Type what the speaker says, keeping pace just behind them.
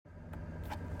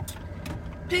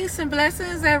Peace and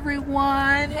blessings,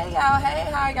 everyone. Hey, y'all.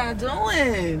 Hey, how y'all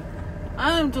doing?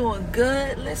 I'm doing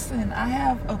good. Listen, I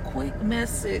have a quick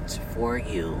message for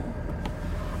you.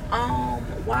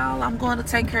 While I'm going to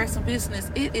take care of some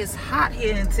business, it is hot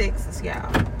here in Texas,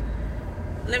 y'all.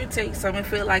 Let me tell you something. It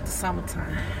feels like the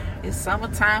summertime. It's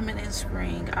summertime and in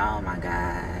spring. Oh, my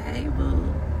God. Hey, boo.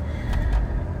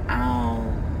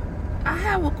 I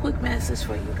have a quick message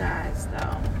for you guys,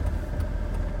 though.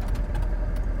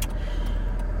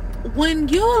 When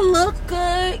you look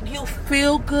good, you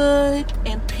feel good,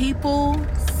 and people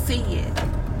see it.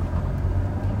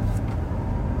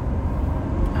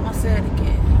 I'm going to say it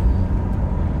again.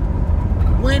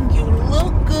 When you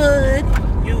look good,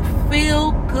 you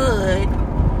feel good,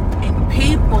 and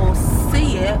people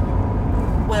see it,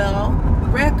 well,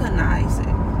 recognize it.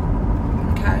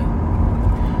 Okay?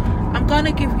 I'm going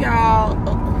to give y'all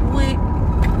a quick,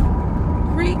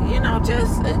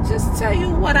 just tell you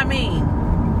what I mean.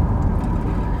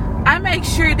 I make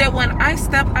sure that when I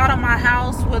step out of my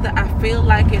house, whether I feel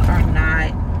like it or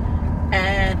not,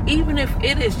 and even if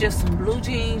it is just some blue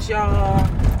jeans, y'all,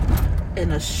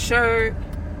 and a shirt,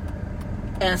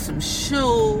 and some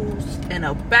shoes, and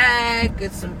a bag,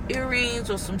 and some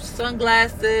earrings, or some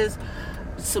sunglasses,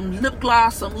 some lip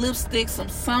gloss, some lipstick, some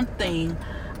something,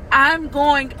 I'm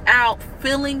going out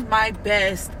feeling my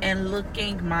best and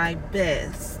looking my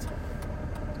best.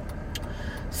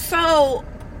 So,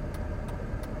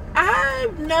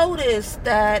 I've noticed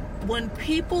that when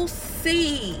people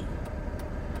see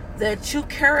that you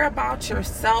care about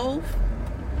yourself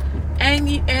and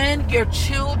your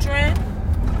children,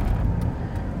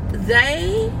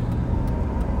 they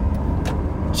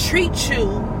treat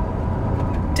you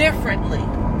differently.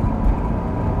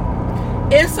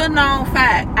 It's a known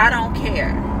fact. I don't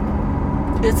care.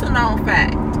 It's a known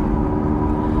fact.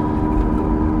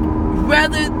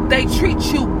 Whether they treat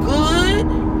you good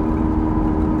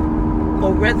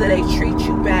or whether they treat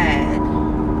you bad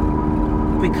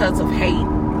because of hate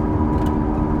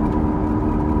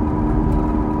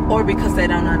or because they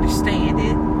don't understand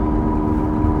it,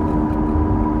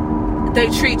 they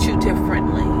treat you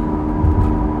differently.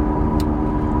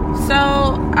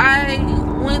 So I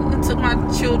went and took my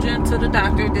children to the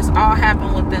doctor. This all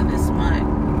happened within this month.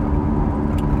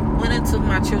 Went and took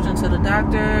my children to the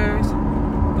doctors.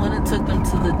 Went and took them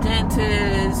to the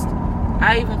dentist.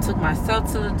 I even took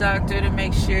myself to the doctor to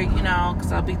make sure,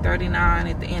 because I'll be 39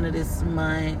 at the end of this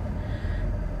month.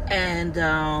 And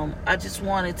I just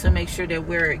wanted to make sure that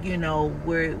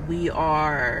we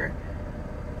are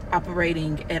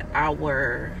operating at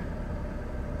our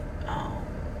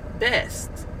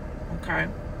best, okay,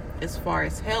 as far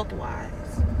as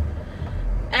health-wise.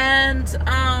 And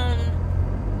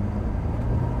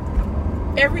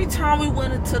every time we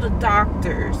went into the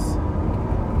doctors,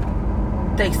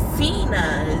 they seen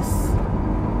us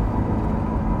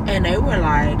and they were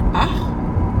like, oh,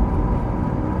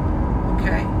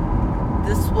 okay,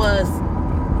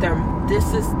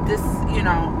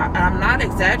 I'm not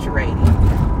exaggerating.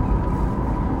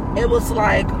 It was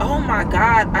like, oh my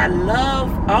God,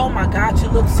 oh my God, you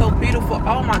look so beautiful.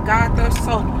 Oh my God,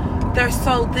 they're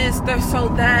so this, they're so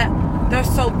that, they're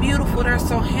so beautiful, they're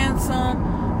so handsome.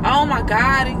 Oh my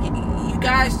God, and you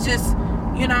guys just,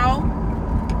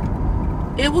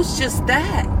 it was just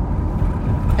that.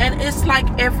 And it's like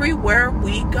everywhere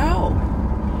we go.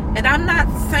 And I'm not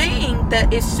saying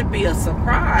that it should be a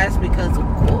surprise because, of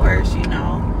course,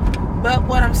 But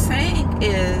what I'm saying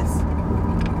is,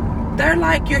 they're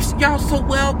like, y'all so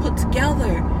well put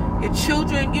together. Your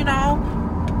children,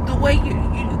 the way your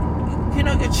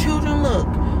children look,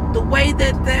 the way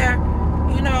that they're,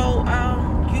 you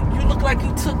look like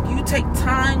you take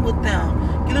time with them.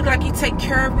 You look like you take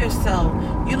care of yourself.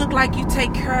 You look like you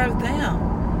take care of them.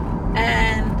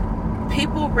 And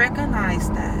people recognize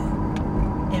that.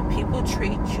 And people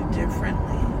treat you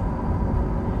differently.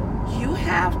 You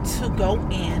have to go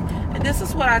in. And this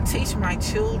is what I teach my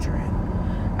children.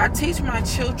 I teach my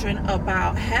children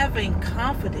about having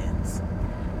confidence.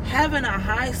 Having a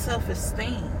high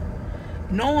self-esteem.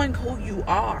 Knowing who you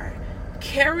are.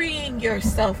 Carrying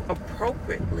yourself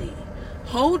appropriately.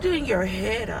 Holding your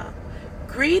head up.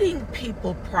 Greeting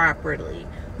people properly,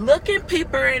 looking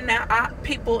people in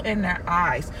their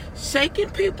eyes, shaking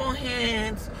people's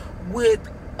hands with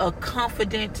a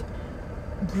confident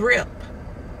grip.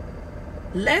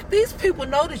 Let these people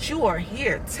know that you are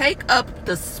here. Take up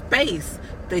the space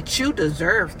that you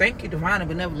deserve. Thank you, Divine and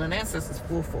Benevolent Ancestors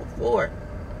 444.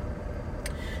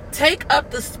 Take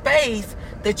up the space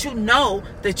that you know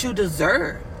that you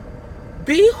deserve.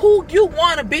 Be who you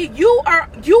want to be. You are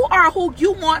who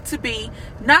you want to be,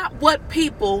 not what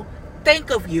people think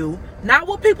of you, not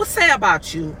what people say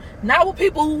about you, not what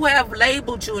people who have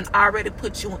labeled you and already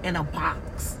put you in a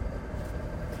box.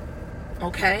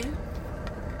 Okay?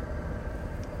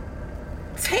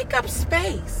 Take up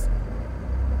space.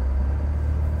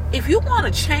 If you want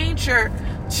to change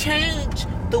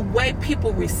the way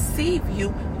people receive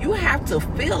you, you have to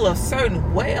feel a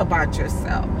certain way about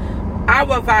yourself.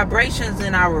 Our vibrations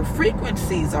and our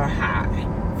frequencies are high.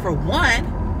 For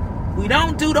one, we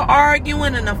don't do the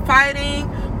arguing and the fighting.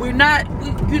 We're not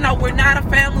a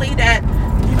family that,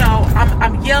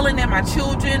 I'm yelling at my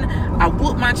children. I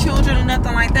whoop my children or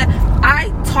nothing like that.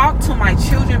 I talk to my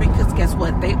children because guess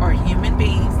what? They are human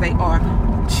beings. They are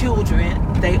children.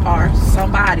 They are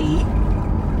somebody.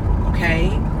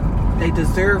 Okay? They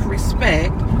deserve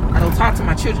respect. I don't talk to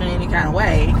my children any kind of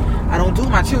way. I don't do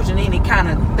my children any kind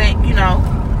of thing,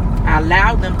 I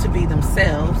allow them to be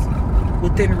themselves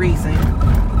within reason.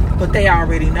 But they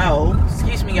already know.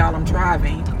 Excuse me, y'all, I'm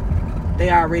driving. They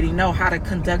already know how to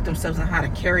conduct themselves and how to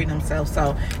carry themselves.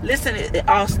 So, listen, it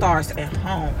all starts at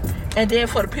home. And then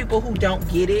for the people who don't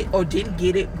get it or didn't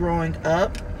get it growing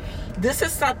up, this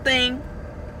is something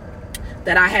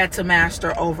that I had to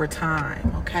master over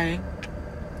time, okay?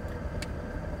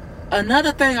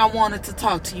 Another thing I wanted to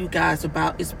talk to you guys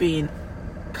about is being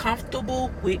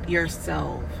comfortable with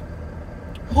yourself.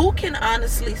 Who can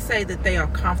honestly say that they are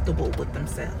comfortable with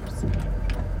themselves?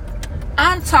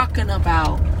 I'm talking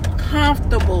about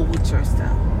comfortable with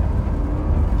yourself.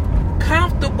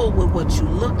 Comfortable with what you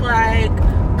look like.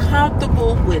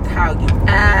 Comfortable with how you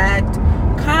act.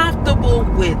 Comfortable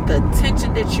with the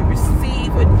attention that you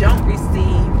receive or don't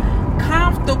receive.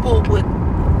 Comfortable with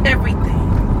everything.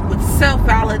 With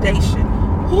self-validation.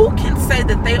 Who can say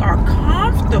that they are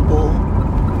comfortable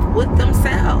with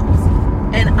themselves?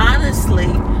 And honestly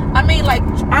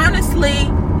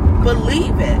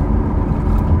believe it.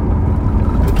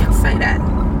 Who can say that?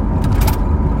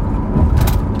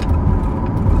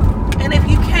 And if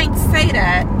you can't say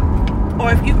that,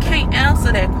 or if you can't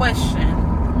answer that question,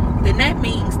 then that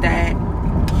means that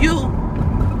you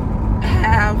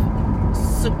have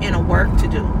some inner work to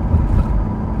do.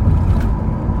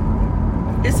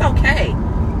 It's okay.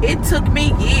 It took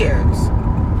me years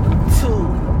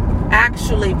to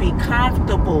actually be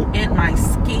comfortable in my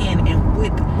skin and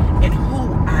with and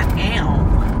who I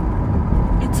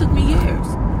am. It took me years.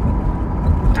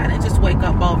 I didn't just wake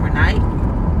up overnight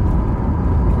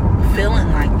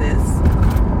feeling like this.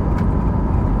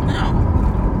 No.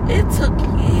 It took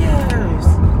years.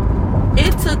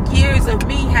 It took years of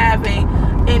me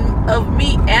of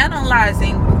me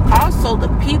analyzing also the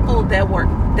people that were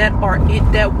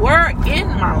in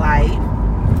my life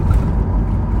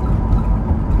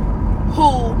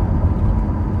who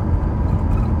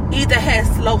either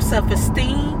has low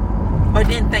self-esteem or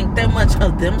didn't think that much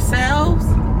of themselves.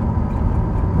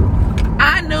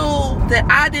 I knew that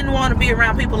I didn't want to be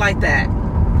around people like that.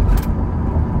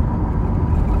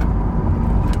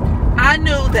 I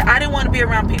knew that I didn't want to be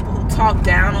around people who talk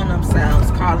down on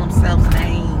themselves, call themselves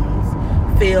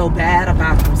names, feel bad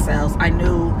about themselves. I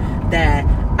knew that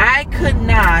I could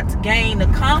not gain the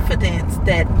confidence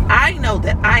that I know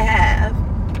that I have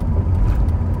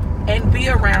and be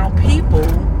around people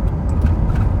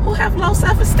who have low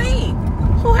self-esteem,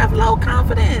 who have low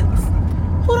confidence,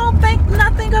 who don't think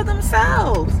nothing of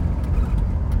themselves,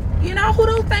 who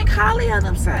don't think highly of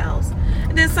themselves.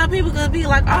 And then some people gonna be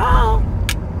like, oh,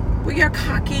 well, you're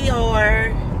cocky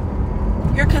or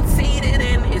you're conceited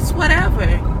and it's whatever,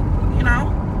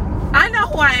 I know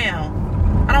who I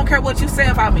am. I don't care what you say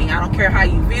about me. I don't care how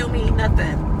you view me,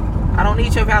 nothing. I don't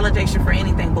need your validation for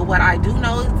anything. But what I do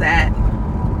know is that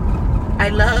I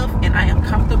love and I am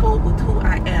comfortable with who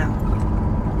I am.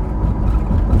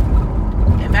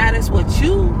 It matters what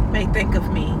you may think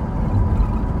of me.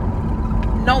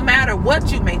 No matter what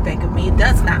you may think of me, it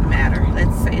does not matter.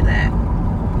 Let's say that.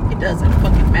 It doesn't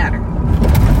fucking matter.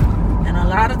 And a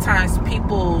lot of times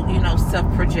people,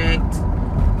 self-project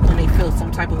when they feel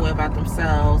some type of way about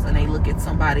themselves, and they look at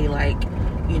somebody like,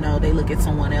 they look at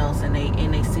someone else and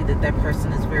they see that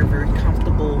person is very, very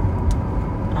comfortable,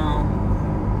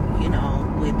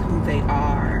 with who they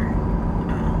are,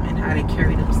 and how they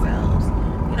carry themselves.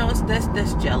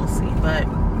 That's jealousy. But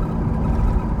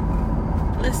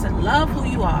listen, love who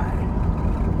you are.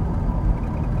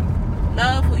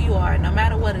 Love who you are, no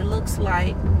matter what it looks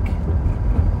like,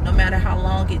 no matter how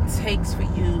long it takes for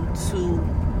you to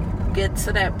get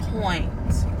to that point.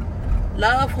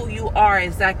 Love who you are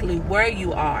exactly where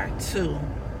you are too.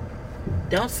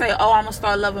 Don't say, oh, I'm going to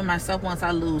start loving myself once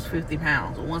I lose 50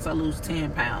 pounds, or once I lose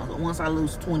 10 pounds, or once I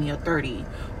lose 20 or 30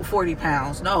 or 40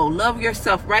 pounds. No, love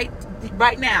yourself right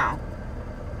now.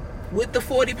 with the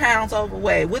 40 pounds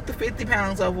overweight, with the 50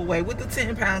 pounds overweight, with the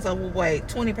 10 pounds overweight,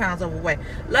 20 pounds overweight.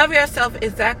 Love yourself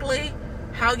exactly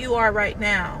how you are right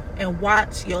now and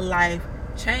watch your life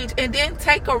change. And then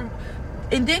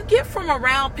get from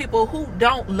around people who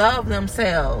don't love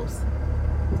themselves.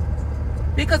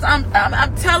 Because I'm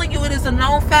telling you, it is a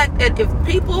known fact that if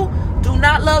people do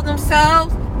not love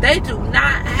themselves, they do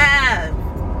not have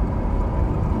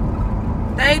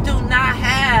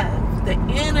the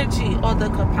energy or the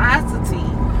capacity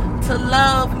to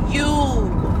love you.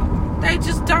 They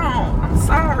just don't. I'm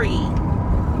sorry.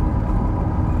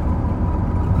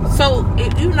 So,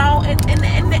 you know,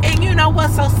 and you know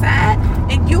what's so sad?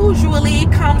 And usually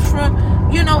it comes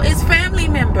from, you know, it's family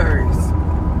members.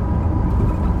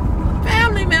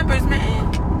 Family members,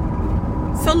 man.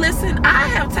 So listen, I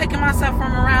have taken myself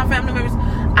from around family members.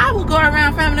 I will go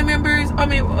around family members,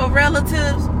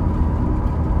 relatives.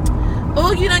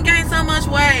 Oh, you done gained so much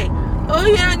weight. Oh,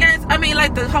 you done gained...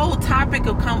 like the whole topic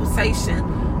of conversation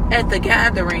at the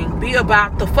gathering be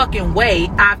about the fucking weight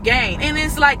I've gained. And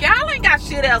it's like, y'all ain't got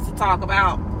shit else to talk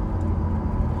about.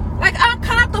 Like, I'm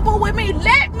comfortable with me.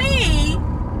 Let me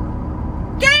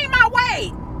gain my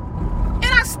weight. And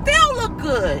I still look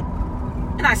good.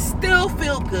 And I still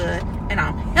feel good. And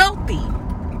I'm healthy.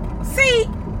 See,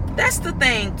 that's the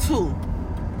thing, too.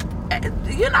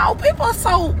 You know, people are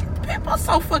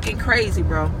so fucking crazy,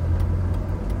 bro.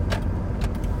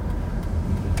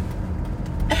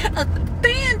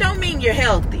 Thin don't mean you're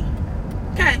healthy.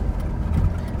 Okay?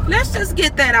 Let's just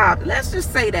get that out. Let's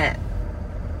just say that.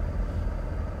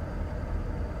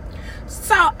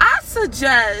 So I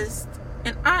suggest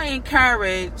and I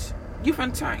encourage you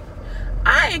from turn.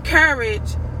 I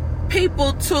encourage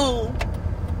people to,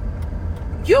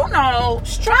 you know,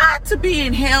 strive to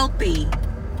being healthy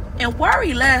and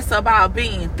worry less about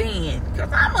being thin.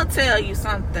 Because I'm going to tell you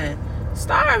something.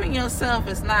 Starving yourself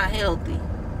is not healthy.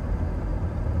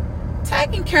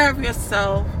 Taking care of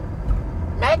yourself,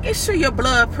 making sure your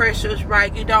blood pressure is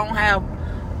right, you don't have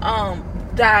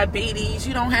diabetes,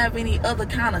 you don't have any other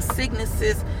kind of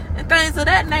sicknesses and things of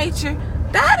that nature.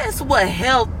 That is what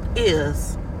health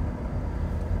is.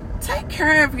 Take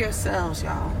care of yourselves,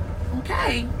 y'all.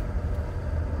 Okay?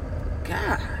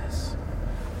 Gosh.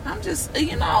 I'm just,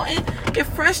 you know, it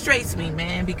frustrates me,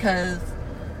 man, because,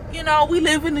 you know, we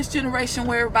live in this generation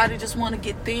where everybody just want to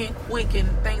get thin quick and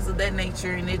things of that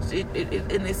nature, and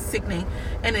it's sickening,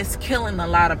 and it's killing a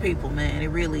lot of people, man. It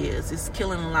really is. It's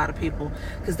killing a lot of people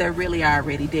because they're really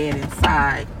already dead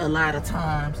inside a lot of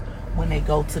times when they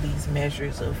go to these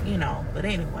measures of, you know. But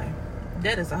anyway,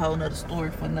 that is a whole nother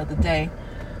story for another day.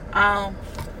 I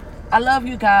love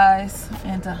you guys,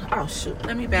 and oh shoot,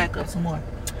 let me back up some more.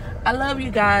 I love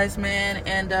you guys, man,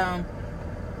 and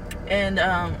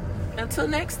until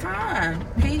next time,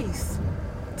 peace.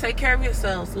 Take care of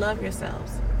yourselves. Love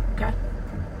yourselves. Okay?